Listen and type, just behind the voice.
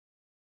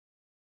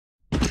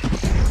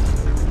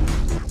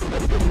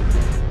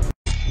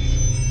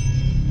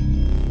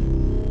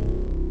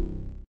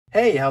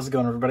Hey, how's it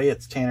going everybody?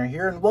 It's Tanner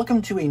here and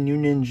welcome to a new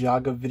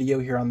Ninjago video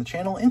here on the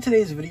channel. In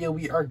today's video,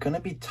 we are going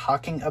to be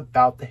talking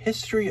about the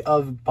history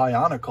of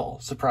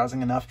Bionicle,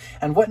 surprising enough,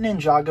 and what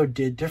Ninjago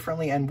did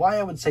differently and why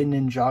I would say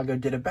Ninjago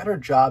did a better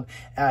job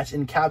at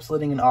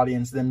encapsulating an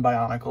audience than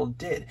Bionicle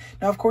did.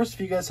 Now, of course, if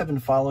you guys have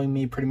been following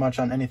me pretty much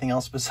on anything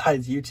else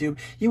besides YouTube,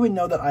 you would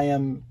know that I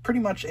am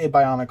pretty much a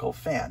Bionicle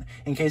fan.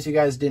 In case you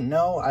guys didn't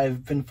know,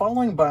 I've been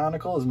following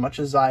Bionicle as much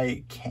as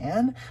I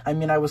can. I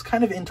mean, I was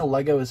kind of into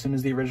Lego as soon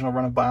as the original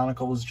run of Bionicle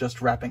was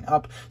just wrapping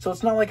up, so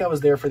it's not like I was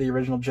there for the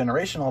original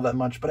generation all that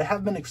much, but I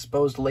have been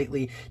exposed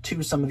lately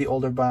to some of the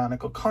older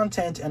Bionicle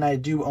content, and I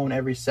do own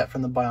every set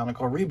from the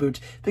Bionicle reboot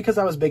because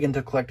I was big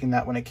into collecting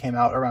that when it came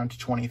out around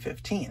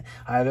 2015.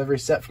 I have every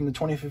set from the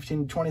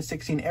 2015 to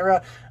 2016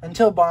 era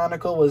until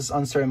Bionicle was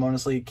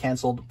unceremoniously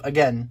canceled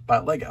again by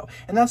Lego,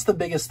 and that's the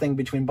biggest thing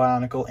between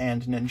Bionicle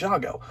and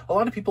Ninjago. A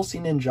lot of people see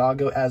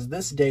Ninjago as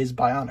this day's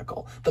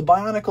Bionicle, the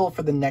Bionicle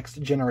for the next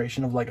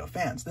generation of Lego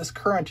fans, this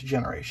current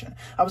generation.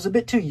 I was a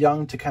bit too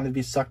young to kind of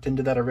be sucked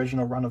into that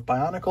original run of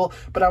Bionicle,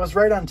 but I was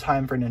right on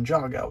time for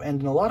Ninjago,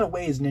 and in a lot of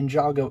ways,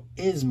 Ninjago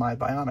is my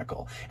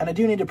Bionicle. And I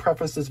do need to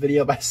preface this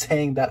video by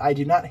saying that I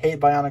do not hate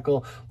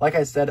Bionicle. Like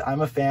I said, I'm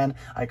a fan.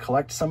 I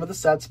collect some of the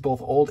sets,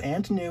 both old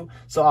and new,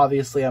 so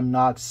obviously I'm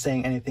not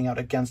saying anything out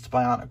against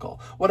Bionicle.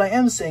 What I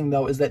am saying,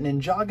 though, is that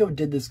Ninjago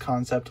did this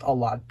concept a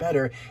lot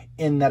better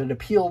in that it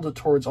appealed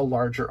towards a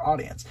larger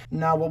audience.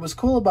 Now, what was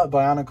cool about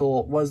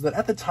Bionicle was that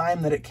at the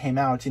time that it came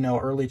out,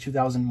 early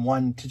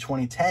 2001 to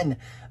 2010,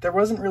 there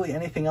wasn't really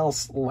anything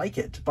else like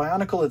it.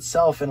 Bionicle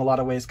itself, in a lot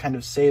of ways, kind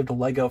of saved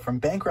Lego from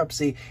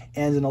bankruptcy,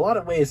 and in a lot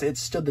of ways, it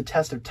stood the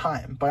test of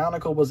time.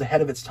 Bionicle was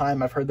ahead of its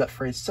time. I've heard that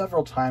phrase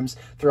several times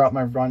throughout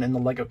my run in the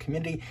Lego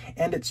community,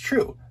 and it's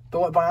true. But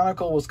what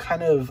Bionicle was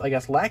kind of, I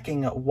guess,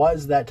 lacking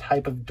was that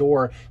type of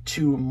door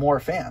to more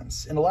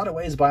fans. In a lot of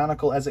ways,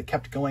 Bionicle, as it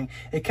kept going,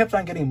 it kept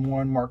on getting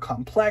more and more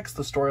complex,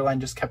 the storyline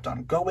just kept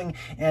on going,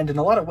 and in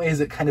a lot of ways,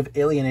 it kind of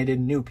alienated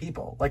new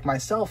people. Like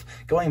myself,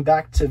 going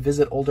back to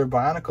visit older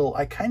Bionicle,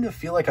 I kind of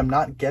feel like I'm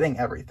not getting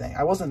everything.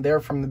 I wasn't there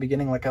from the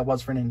beginning like I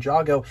was for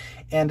Ninjago,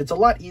 and it's a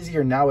lot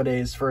easier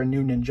nowadays for a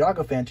new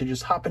Ninjago fan to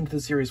just hop into the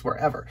series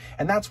wherever,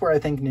 and that's where I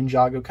think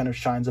Ninjago kind of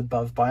shines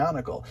above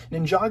Bionicle.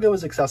 Ninjago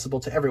is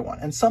accessible to everyone,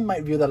 and some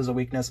might view that as a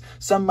weakness.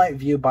 Some might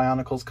view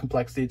Bionicle's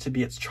complexity to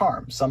be its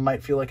charm. Some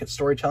might feel like its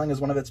storytelling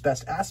is one of its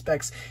best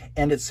aspects,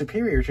 and it's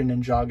superior to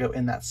Ninjago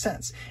in that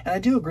sense. And I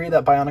do agree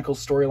that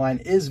Bionicle's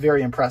storyline is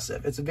very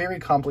impressive. It's very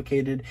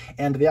complicated,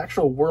 and the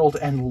actual world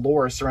and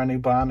lore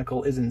surrounding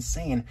Bionicle is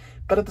insane.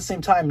 But at the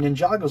same time,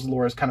 Ninjago's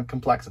lore is kind of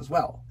complex as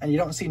well, and you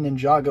don't see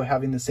Ninjago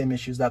having the same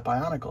issues that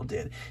Bionicle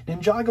did.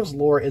 Ninjago's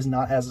lore is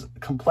not as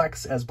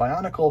complex as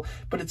Bionicle,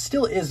 but it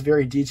still is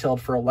very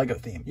detailed for a Lego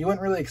theme. You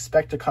wouldn't really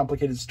expect a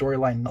complicated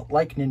storyline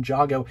like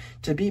Ninjago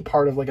to be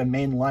part of like a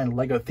mainline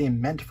Lego theme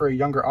meant for a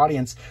younger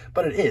audience,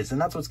 but it is,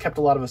 and that's what's kept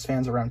a lot of us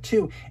fans around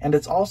too, and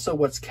it's also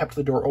what's kept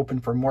the door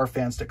open for more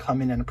fans to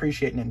come in and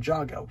appreciate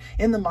Ninjago.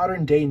 In the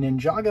modern day,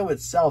 Ninjago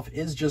itself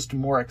is just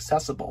more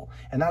accessible,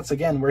 and that's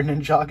again where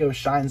Ninjago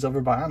shines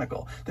over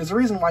Bionicle. There's a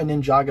reason why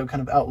Ninjago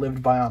kind of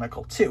outlived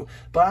Bionicle too.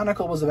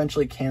 Bionicle was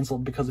eventually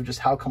canceled because of just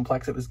how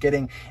complex it was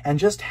getting and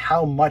just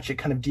how much it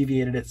kind of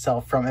deviated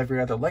itself from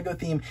every other Lego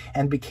theme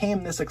and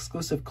became this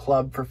exclusive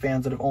club for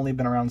fans that have only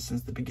been around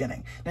since the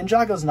beginning.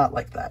 Ninjago's not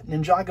like that.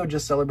 Ninjago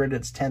just celebrated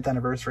its 10th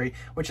anniversary,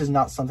 which is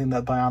not something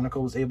that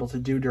Bionicle was able to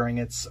do during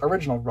its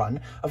original run.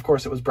 Of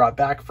course, it was brought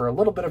back for a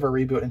little bit of a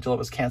reboot until it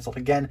was canceled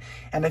again,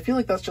 and I feel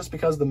like that's just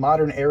because the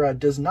modern era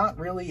does not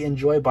really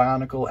enjoy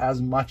Bionicle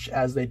as much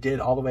as they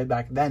did all the way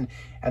back then,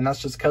 and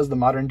that's just because the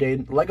modern day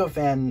Lego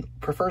fan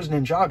prefers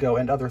Ninjago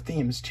and other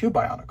themes to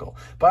Bionicle.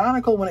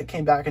 Bionicle, when it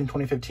came back in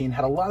 2015,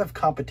 had a lot of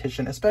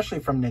competition, especially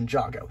from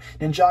Ninjago.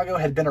 Ninjago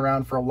had been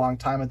around for a long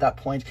time at that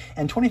point,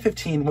 and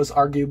 2015 was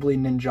arguably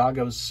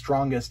Ninjago's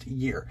strongest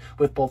year,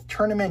 with both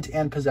Tournament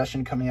and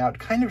Possession coming out,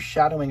 kind of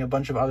shadowing a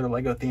bunch of other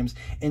Lego themes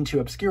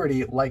into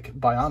obscurity like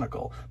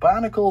Bionicle.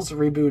 Bionicle's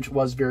reboot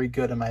was very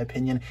good in my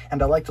opinion,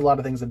 and I liked a lot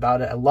of things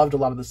about it. I loved a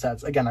lot of the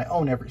sets. Again, I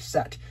own every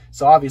set,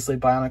 so obviously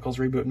Bionicle's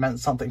reboot meant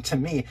something to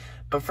me,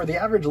 but for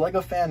the average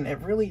Lego fan,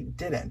 it really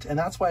didn't, and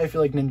that's why I feel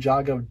like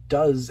Ninjago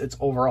does its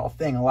overall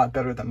thing a lot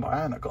better than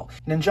Bionicle.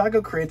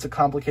 Ninjago creates a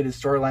complicated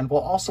storyline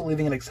while also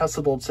leaving it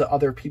accessible to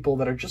other people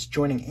that are just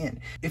joining in.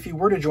 If you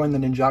were to join the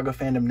Ninjago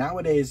fandom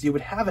nowadays, you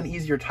would have an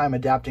easier time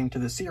adapting to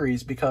the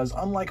series because,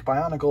 unlike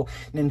Bionicle,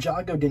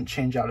 Ninjago didn't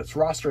change out its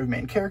roster of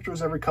main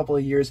characters every couple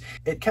of years.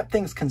 It kept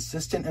things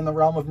consistent in the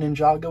realm of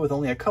Ninjago, with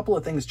only a couple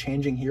of things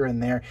changing here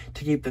and there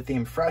to keep the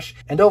theme fresh,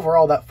 and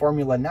overall that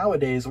formula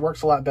nowadays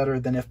works a lot better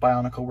than if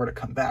Bionicle were to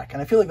come back,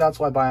 and I feel like that's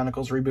why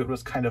Bionicle's reboot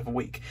was kind of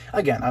weak.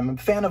 Again, I'm a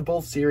fan of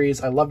both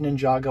series. I love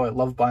Ninjago, I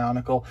love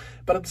Bionicle,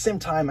 but at the same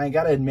time, I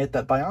gotta admit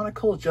that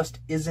Bionicle just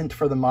isn't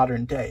for the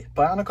modern day.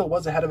 Bionicle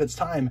was ahead of its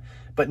time,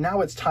 but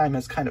now its time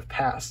has kind of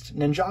passed.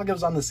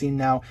 Ninjago's on the scene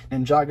now,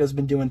 Ninjago's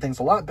been doing things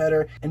a lot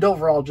better, and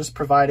overall just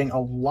providing a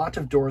lot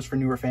of doors for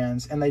newer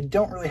fans, and they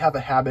don't really have a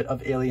habit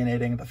of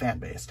alienating the fan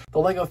base. The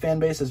Lego fan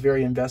base is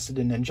very invested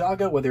in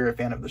Ninjago, whether you're a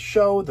fan of the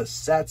show, the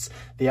sets,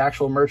 the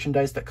actual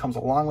merchandise that comes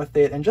along with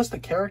it, and just the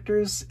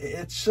characters,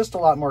 it's just a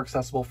lot more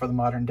accessible for the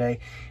modern day.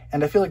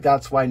 And I feel like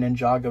that's why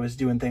Ninjago is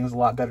doing things a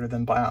lot better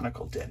than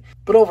Bionicle did.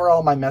 But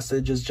overall, my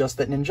message is just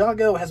that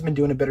Ninjago has been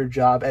doing a better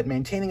job at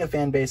maintaining a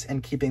fan base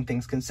and keeping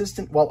things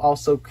consistent while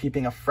also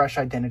keeping a fresh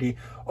identity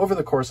over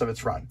the course of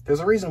its run. There's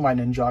a reason why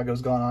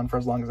Ninjago's gone on for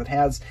as long as it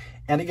has.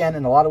 And again,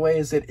 in a lot of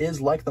ways, it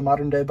is like the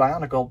modern day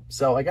Bionicle.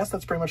 So I guess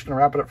that's pretty much going to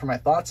wrap it up for my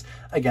thoughts.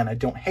 Again, I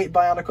don't hate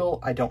Bionicle.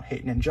 I don't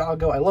hate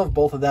Ninjago. I love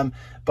both of them.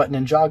 But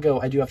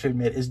Ninjago, I do have to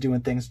admit, is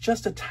doing things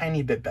just a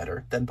tiny bit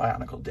better than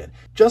Bionicle did.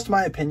 Just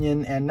my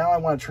opinion. And now I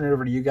want to turn it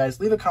over to you guys.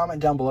 Leave a comment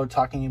down below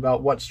talking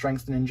about what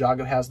strengths the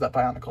Ninjago has that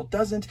Bionicle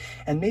doesn't.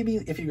 And maybe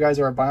if you guys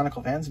are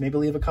Bionicle fans, maybe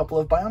leave a couple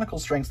of Bionicle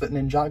strengths that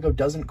Ninjago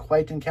doesn't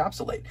quite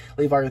encapsulate.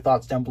 Leave all your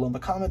thoughts down below in the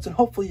comments, and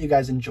hopefully you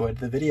guys enjoyed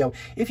the video.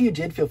 If you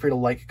did, feel free to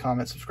like,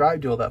 comment,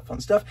 subscribe, do all that fun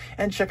stuff,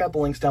 and check out the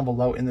links down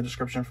below in the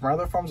description for my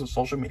other forms of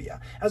social media.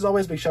 As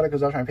always, big shout out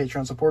goes out to my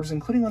Patreon supporters,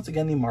 including once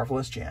again the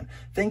marvelous Jan.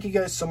 Thank you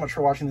guys so much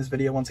for watching this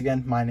video. Once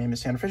again, my name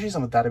is TannerFishies,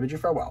 and with that I bid you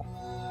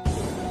farewell.